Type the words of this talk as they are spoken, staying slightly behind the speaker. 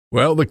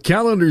Well, the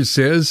calendar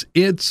says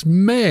it's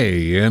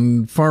May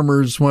and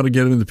farmers want to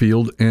get in the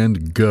field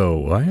and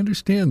go. I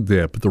understand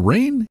that, but the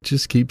rain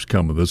just keeps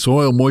coming. The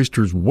soil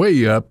moisture's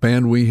way up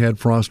and we had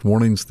frost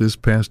warnings this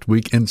past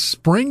week and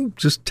spring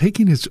just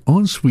taking its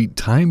own sweet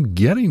time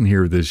getting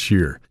here this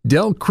year.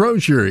 Del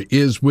Crozier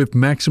is with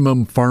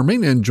Maximum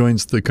Farming and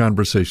joins the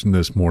conversation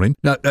this morning.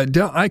 Now,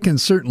 Del, I can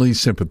certainly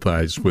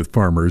sympathize with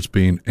farmers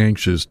being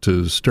anxious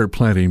to start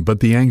planting, but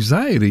the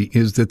anxiety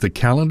is that the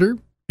calendar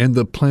and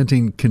the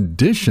planting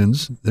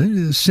conditions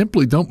they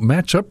simply don't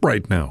match up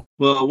right now.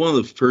 Well, one of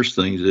the first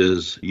things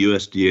is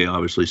USDA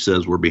obviously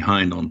says we're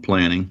behind on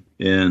planting,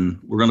 and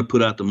we're going to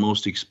put out the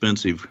most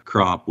expensive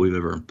crop we've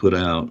ever put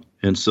out.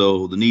 And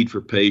so the need for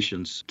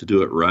patience to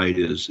do it right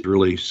is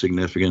really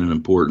significant and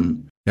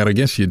important. And I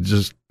guess you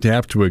just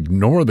have to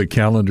ignore the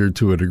calendar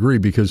to a degree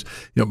because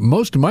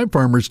most of my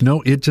farmers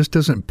know it just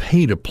doesn't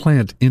pay to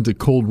plant into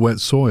cold, wet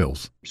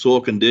soils.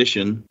 Soil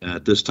condition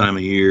at this time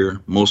of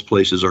year, most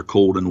places are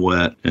cold and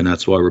wet, and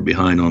that's why we're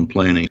behind on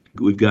planting.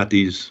 We've got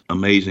these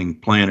amazing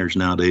planters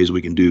nowadays.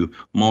 We can do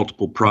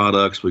multiple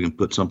products. We can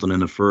put something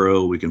in the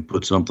furrow. We can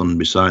put something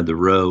beside the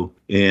row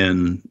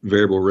and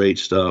variable rate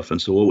stuff.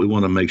 And so what we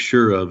want to make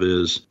sure of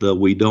is that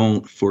we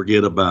don't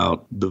forget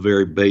about the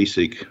very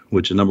basic,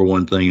 which the number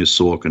one thing is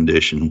soil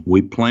condition.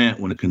 We plant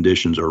when the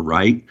conditions are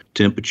right.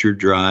 Temperature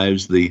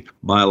drives the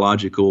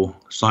biological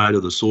side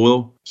of the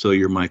soil. So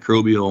your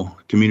microbial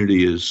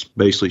community is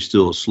basically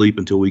still asleep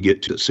until we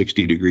get to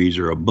 60 degrees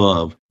or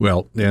above.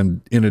 Well,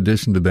 and in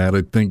addition to that,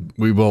 I think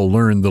we've all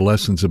learned the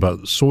lessons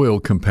about soil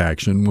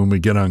compaction when we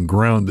get on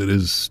ground that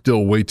is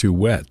still way too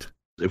wet.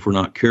 If we're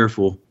not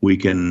careful, we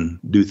can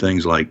do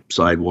things like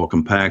sidewall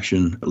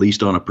compaction, at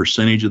least on a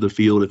percentage of the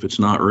field if it's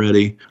not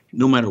ready.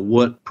 No matter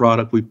what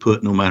product we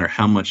put, no matter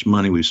how much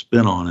money we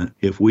spent on it,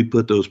 if we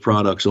put those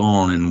products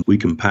on and we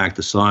compact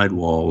the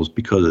sidewalls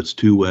because it's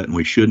too wet and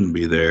we shouldn't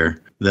be there,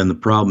 then the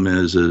problem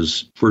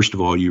is first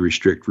of all, you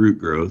restrict root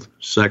growth.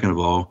 Second of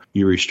all,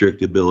 you restrict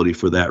the ability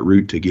for that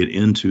root to get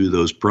into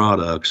those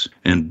products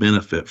and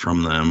benefit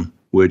from them,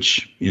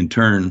 which in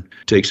turn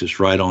takes us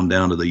right on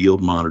down to the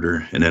yield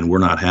monitor, and then we're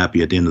not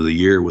happy at the end of the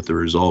year with the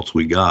results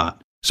we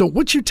got. So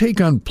what's your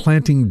take on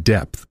planting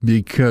depth?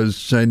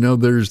 Because I know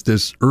there's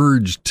this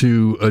urge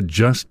to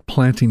adjust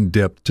planting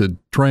depth to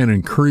try and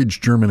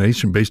encourage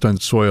germination based on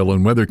soil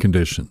and weather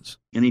conditions.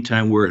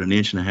 Anytime we're at 1.5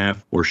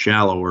 inches or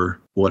shallower,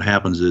 what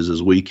happens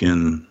is we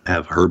can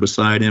have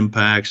herbicide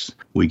impacts.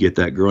 We get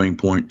that growing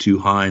point too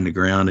high in the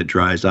ground. It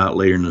dries out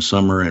later in the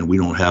summer, and we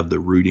don't have the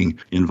rooting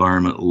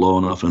environment low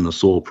enough in the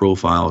soil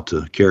profile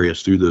to carry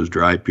us through those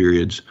dry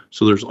periods.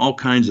 So there's all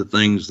kinds of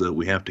things that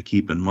we have to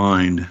keep in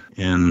mind.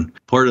 And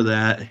part of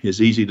that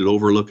is easy to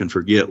overlook and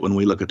forget when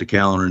we look at the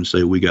calendar and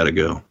say, we got to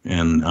go.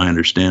 And I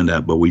understand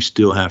that, but we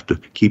still have to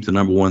keep the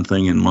number one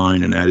thing in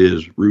mind, and that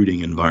is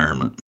rooting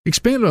environment.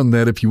 Expand on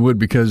that if you would,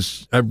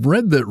 because I've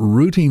read that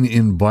rooting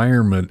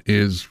environment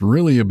is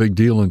really a big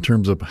deal in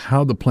terms of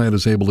how the plant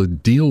is able to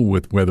deal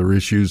with weather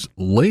issues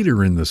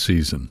later in the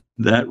season.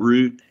 That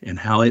root and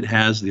how it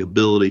has the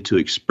ability to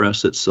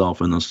express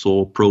itself in the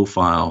soil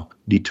profile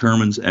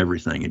determines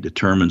everything. It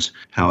determines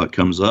how it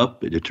comes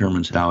up. It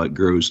determines how it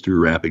grows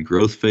through rapid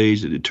growth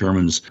phase. It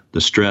determines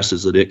the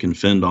stresses that it can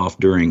fend off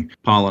during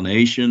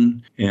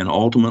pollination. And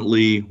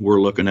ultimately,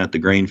 we're looking at the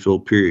grain fill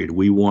period.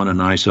 We want a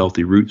nice,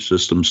 healthy root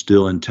system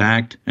still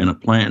intact and a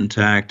plant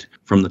intact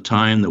from the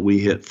time that we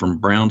hit from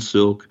brown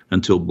silk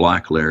until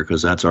black layer,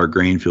 because that's our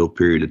grain fill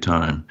period of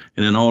time.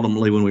 And then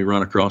ultimately, when we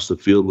run across the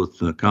field with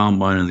the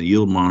combine and the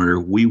yield monitor,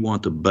 we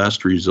want the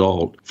best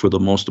result for the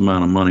most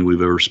amount of money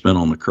we've ever spent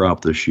on the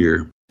crop this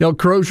year. Del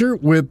Crozier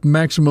with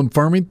Maximum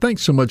Farming,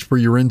 thanks so much for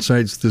your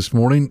insights this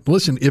morning.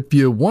 Listen, if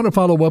you want to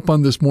follow up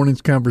on this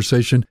morning's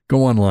conversation,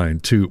 go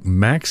online to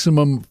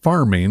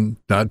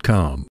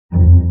MaximumFarming.com.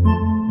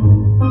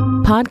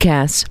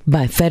 Podcasts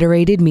by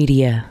Federated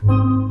Media.